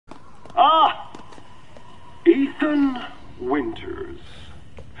Ah! Ethan Winters.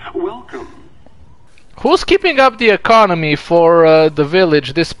 Welcome. Who's keeping up the economy for the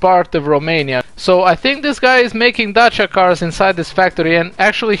village, this part of Romania? So I think this guy is making dacia cars inside this factory, and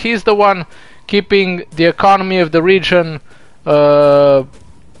actually he's the one keeping the economy of the region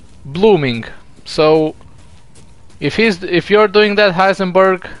blooming. So if you're doing that,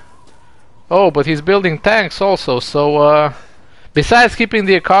 Heisenberg. Oh, but he's building tanks also. So besides keeping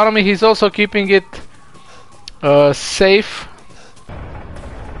the economy, he's also keeping it safe.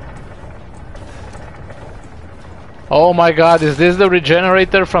 Oh my god, is this the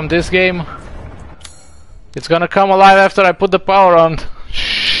regenerator from this game? It's gonna come alive after I put the power on.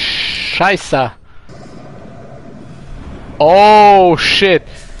 Scheisse. Oh shit.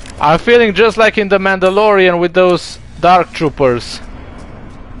 I'm feeling just like in The Mandalorian with those dark troopers.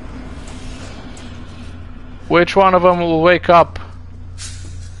 Which one of them will wake up?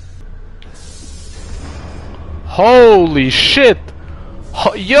 Holy shit!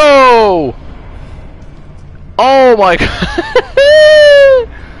 Yo! Oh my god!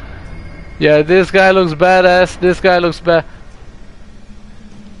 Yeah, this guy looks badass. This guy looks bad.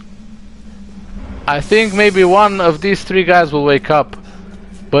 I think maybe one of these three guys will wake up.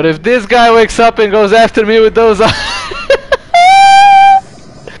 But if this guy wakes up and goes after me with those eyes.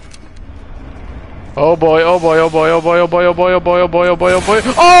 Oh boy, oh boy, oh boy, oh boy, oh boy, oh boy, oh boy, oh boy, oh boy, oh boy.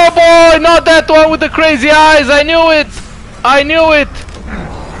 Oh boy! Not that one with the crazy eyes! I knew it! I knew it!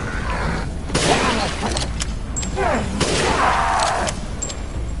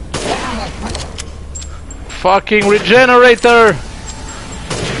 Fucking regenerator!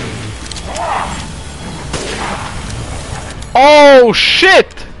 Oh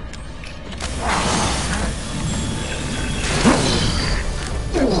shit!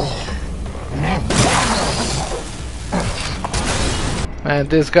 Man,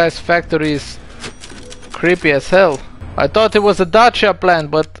 this guy's factory is creepy as hell. I thought it was a dacia plant,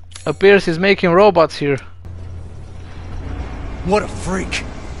 but appears he's making robots here. What a freak!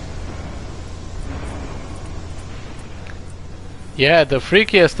 Yeah, the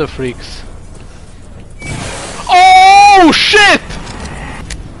freakiest of freaks. Oh shit!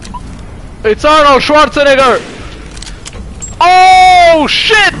 It's Arnold Schwarzenegger! Oh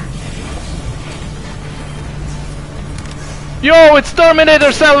shit! Yo, it's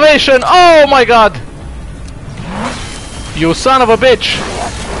Terminator Salvation! Oh my god! You son of a bitch!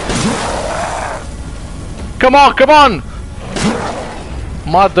 Come on, come on!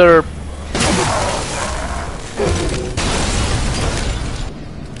 Mother...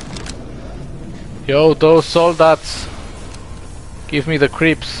 Yo, those soldiers give me the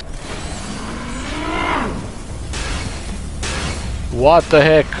creeps. What the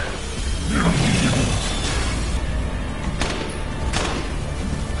heck?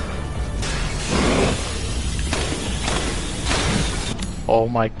 Oh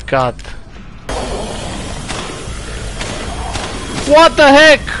my god. What the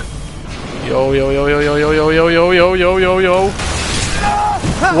heck? Yo yo yo yo yo yo yo yo yo yo yo yo yo.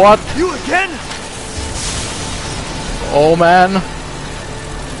 What? You again? Oh man.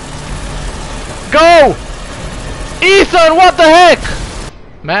 Go! Ethan, what the heck?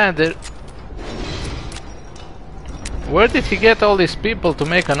 Man, where did he get all these people to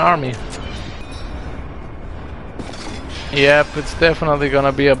make an army? Yep, it's definitely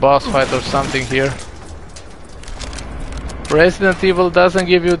gonna be a boss fight or something here. Resident Evil doesn't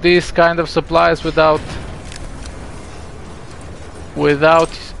give you these kind of supplies without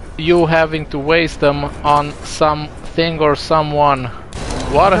you having to waste them on something or someone.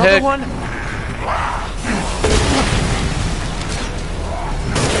 What the heck? One?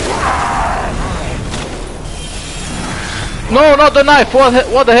 No, not the knife!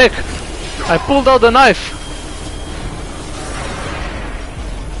 What the heck? I pulled out the knife.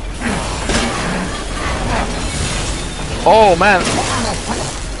 Oh man,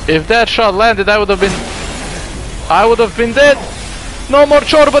 if that shot landed, I would have been dead. No more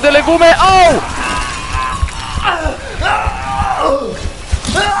ciorba de legume. Oh!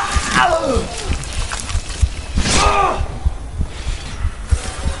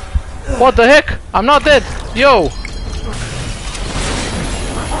 What the heck? I'm not dead. Yo.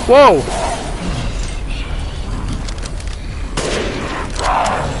 Whoa.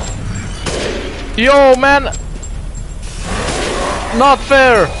 Yo, man. Not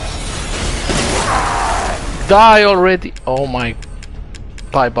fair! Die already! Oh my...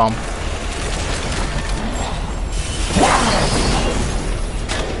 pipe bomb.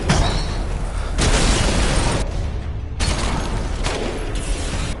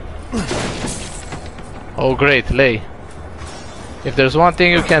 Oh great, lay. If there's one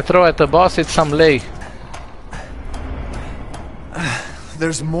thing you can throw at the boss, it's some lay.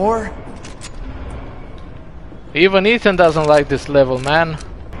 There's more? Even Ethan doesn't like this level, man.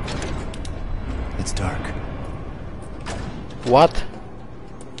 It's dark. What?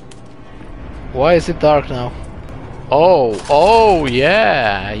 Why is it dark now? Oh,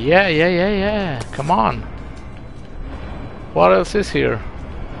 yeah. Come on. What else is here?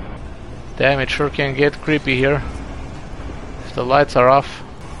 Damn, it sure can get creepy here. If the lights are off.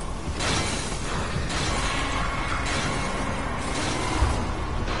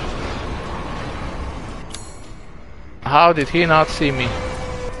 How did he not see me?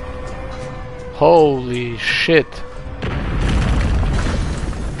 Holy shit.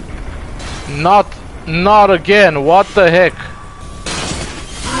 Not again, what the heck?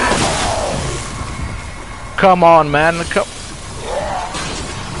 Come on, man.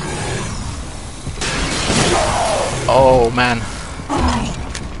 Oh, man.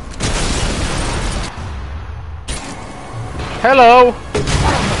 Hello!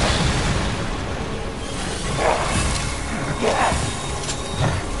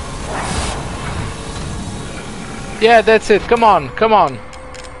 Yeah, that's it. Come on, come on.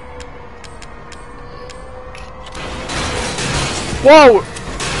 Whoa!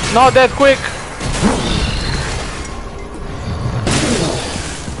 Not that quick.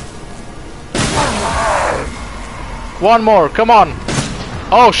 One more, come on.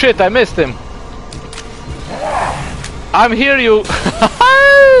 Oh shit, I missed him. I'm here, you.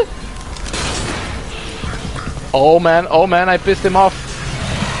 Oh man, I pissed him off.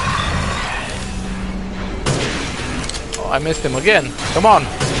 Oh, I missed him again. Come on.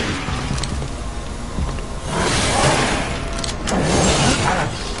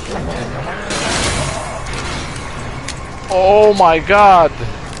 Oh my god.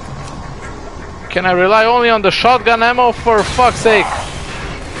 Can I rely only on the shotgun ammo, for fuck's sake?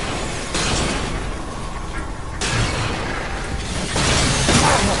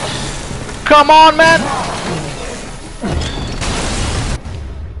 Come on, man!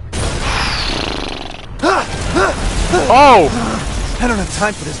 Oh! I don't have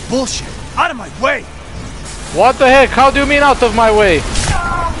time for this bullshit. Out of my way! What the heck? How do you mean out of my way?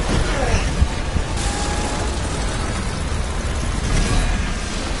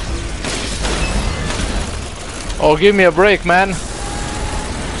 Oh, give me a break, man.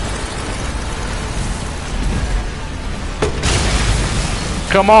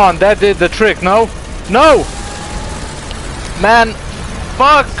 Come on, that did the trick, no? No! Man,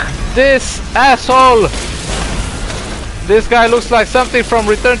 fuck this asshole! This guy looks like something from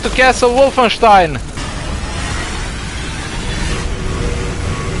Return to Castle Wolfenstein.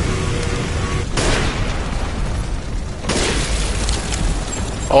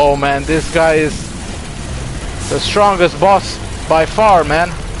 Oh man, this guy is the strongest boss by far, man.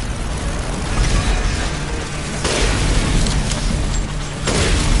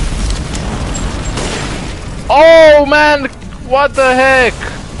 Oh man, what the heck?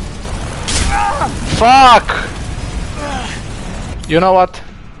 Fuck! You know what?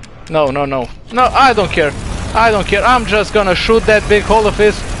 No, I don't care. I'm just gonna shoot that big hole of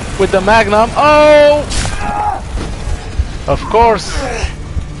his with the magnum. Oh! Of course,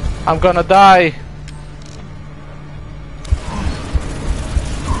 I'm gonna die.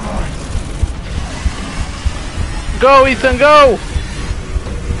 Go, Ethan, go!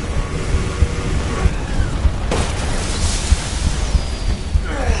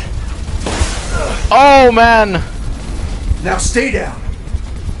 Oh, man! Now stay down.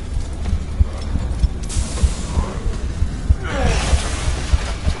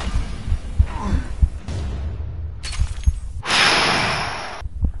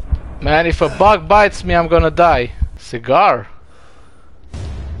 Man, if a bug bites me, I'm gonna die. Cigar?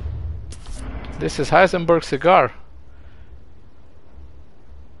 This is Heisenberg's cigar.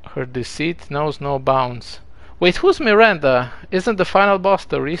 Her deceit knows no bounds. Wait, who's Miranda? Isn't the final boss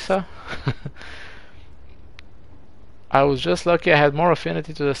Teresa? I was just lucky I had more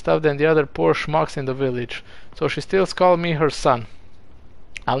affinity to the stuff than the other poor schmucks in the village. So she still called me her son.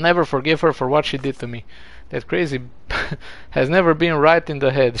 I'll never forgive her for what she did to me. That crazy has never been right in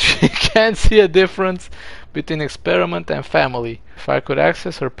the head. She can't see a difference between experiment and family. If I could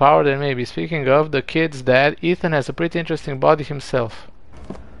access her power, then maybe. Speaking of the kid's dad, Ethan has a pretty interesting body himself.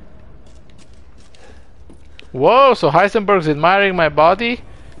 Whoa, so Heisenberg's admiring my body?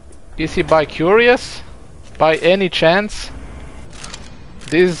 Is he bi-curious? By any chance?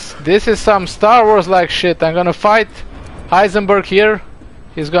 This is some Star Wars like shit. I'm gonna fight Heisenberg here.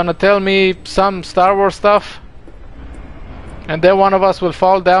 He's gonna tell me some Star Wars stuff. And then one of us will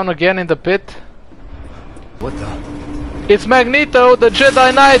fall down again in the pit. What the? It's Magneto, the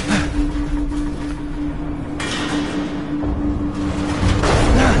Jedi Knight!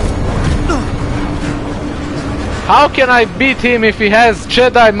 How can I beat him if he has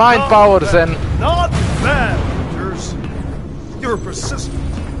Jedi mind powers and... Not bad, Rangers. You're persistent.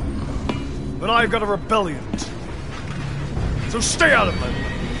 But I've got a rebellion. So stay out of my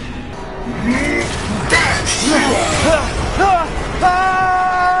way.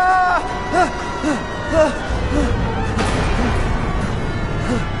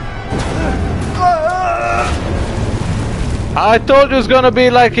 I told you it's gonna be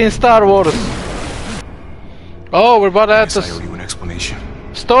like in Star Wars. Oh, we're about to have I owe you an explanation.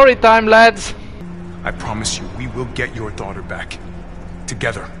 story time, lads. I promise you, we will get your daughter back.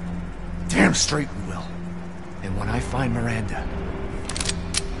 Together. Damn straight we will. And when I find Miranda,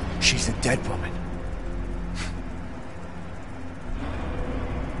 she's a dead woman.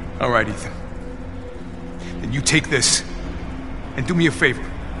 All right, Ethan. Then you take this, and do me a favor.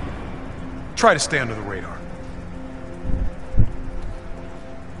 Try to stay under the radar.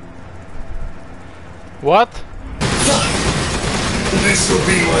 What? This will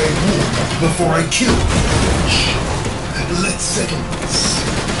be my war before I kill you. Let's settle this.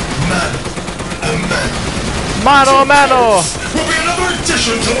 Man a man. Mano a mano! Will be another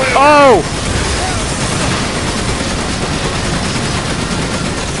addition to my... Oh!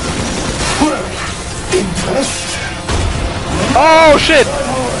 Impressed? Oh shit!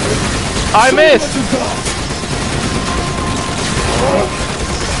 I missed!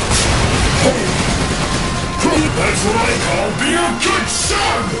 That's what I call being a good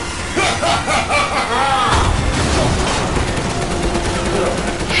son!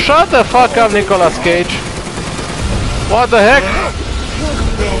 Shut the fuck up, Nicolas Cage. What the heck? No!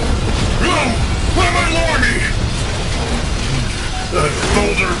 I'm a lordy! That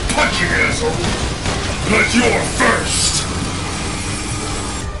boulder punching asshole! But you're first!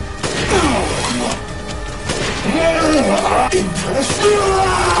 Impressed?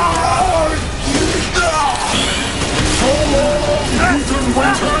 Ethan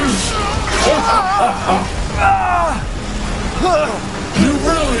Winters! You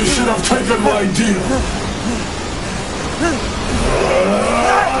really should have taken my deal!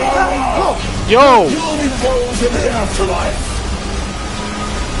 Yo! You'll be blows in the afterlife!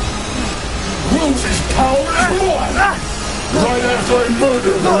 Rose's power is blood! Right after I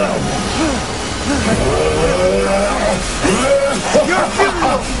murder the rebel!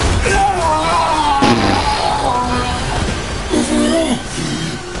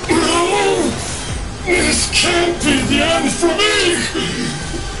 This can't be the end for me!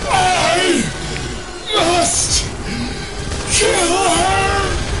 I must kill her!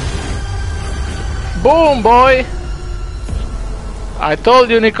 Boom, boy! I told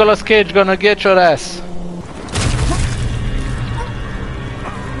you Nicolas Cage gonna get your ass.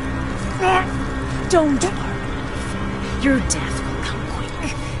 Don't worry. Your death will come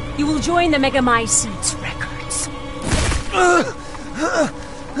quick. You will join the Megamycetes records.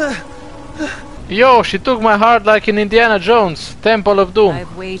 Yo, she took my heart like in Indiana Jones, Temple of Doom.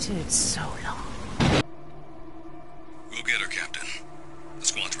 I've waited so long. We'll get her, Captain. The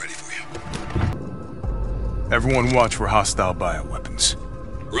squad's ready for you. Everyone watch for hostile bioweapons.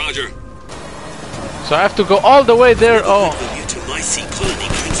 Roger. So I have to go all the way there. Oh, You to my sea colony,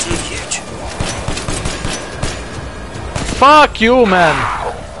 Crimson Huge. fuck you, man.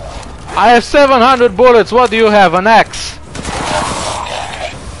 I have 700 bullets. What do you have? An axe?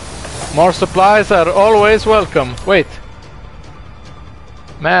 More supplies are always welcome. Wait.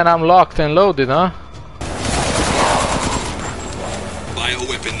 Man, I'm locked and loaded, huh?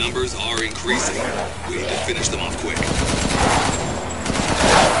 Bioweapon numbers are increasing. We need to finish them off quick.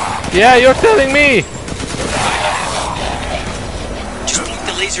 Yeah, you're telling me. Just point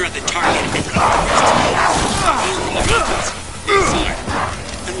the laser at the target and from the mountains. Inside.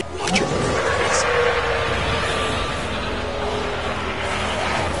 And watch your progress.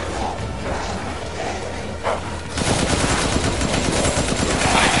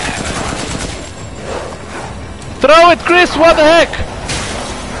 Throw it, Chris! What the heck?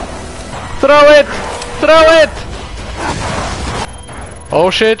 Throw it! Throw it!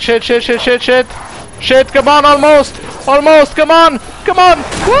 Oh shit, shit, shit, shit, shit, shit! Shit, come on, almost! Almost, come on! Come on!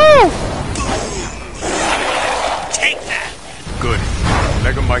 Woo! Take that! Good.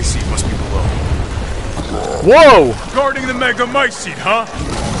 Megamycete must be below. Whoa! Guarding the Megamycete, huh?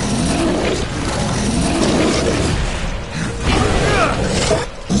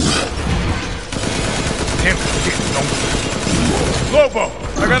 Damn it, no. Lobo,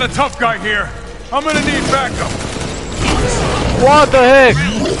 I got a tough guy here. I'm gonna need backup. What the heck?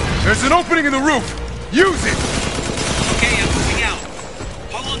 There's an opening in the roof. Use it. Okay, I'm moving out.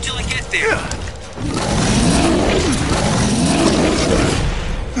 Hold on till I get there.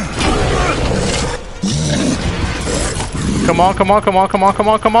 Come on, come on, come on, come on, come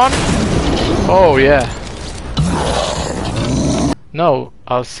on, come on. Oh, yeah. No,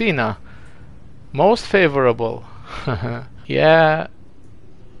 Alcina. Most favorable. Yeah.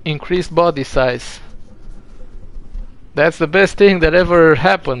 Increased body size. That's the best thing that ever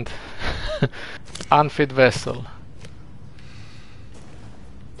happened. Unfit vessel.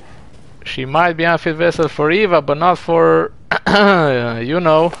 She might be unfit vessel for Eva, but not for... you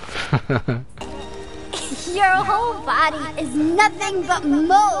know. Your whole body is nothing but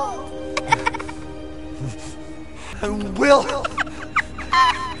mold. Will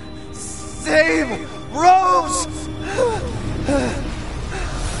save Rose!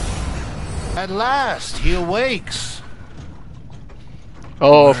 At last, he awakes.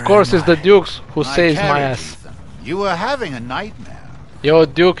 Oh, of course it's the Dukes who I saves my carried ass. Ethan. You were having a nightmare. Yo,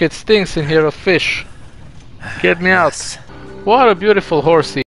 Duke, it stinks in here of fish. Get me out. What a beautiful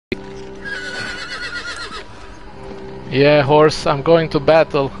horsey. Yeah, horse, I'm going to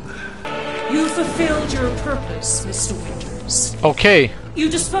battle. You fulfilled your purpose, Mr. Winters. Okay. You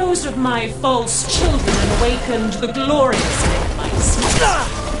disposed of my false children and awakened the glorious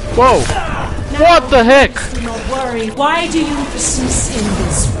Megamycete. Whoa! What the heck? Do not worry. Why do you persist in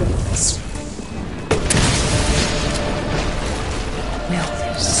this rudeness? Will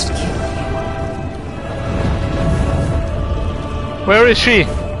this kill you? Where is she?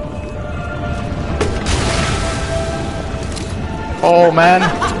 Oh man.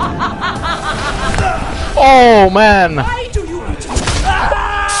 Oh man. Why do you want to?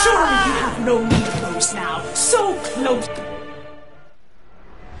 Surely you have no need of those now. So close.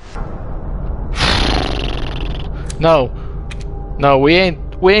 No. No, we ain't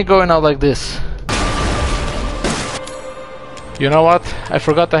going out like this. You know what? I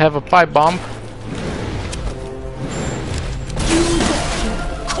forgot to have a pipe bomb.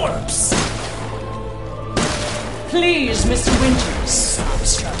 Corpse. Please, Mr. Winters, stop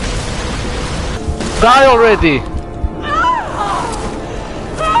struggling. Die already!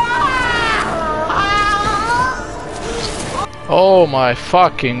 Oh my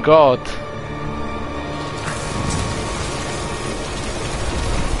fucking god.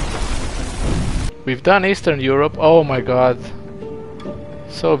 We've done Eastern Europe. Oh my god.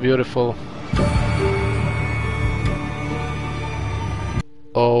 So beautiful.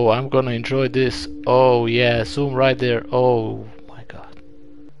 Oh, I'm gonna enjoy this. Oh yeah, zoom right there. Oh my god.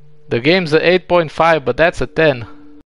 The game's a 8.5, but that's a 10.